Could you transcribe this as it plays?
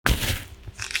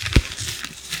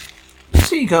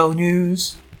Seagull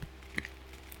news.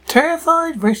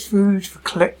 Terrified refuge for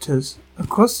collectors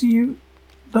across the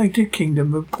United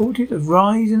Kingdom reported a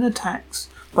rise in attacks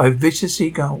by vicious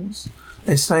seagulls.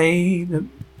 They say that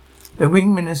the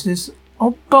wing menaces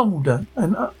are bolder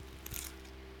than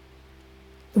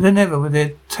ever with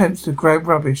their attempts to grab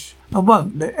rubbish and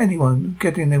won't let anyone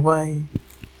get in their way.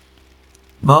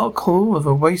 Mark Hall of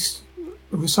a waste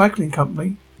recycling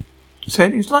company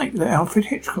said it's like the Alfred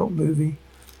Hitchcock movie.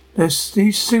 There's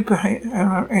these super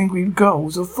angry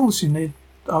gulls are forcing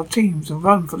our teams to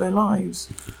run for their lives.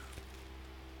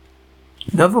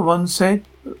 Another one said,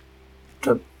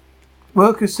 the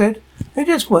workers said, they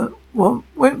just went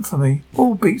for me,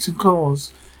 all beaks and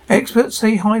claws. Experts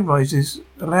say high rises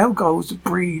allow gulls to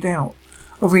breed out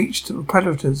of reach to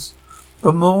predators,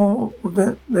 but more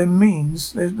than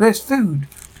means there's less food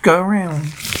to go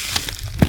around.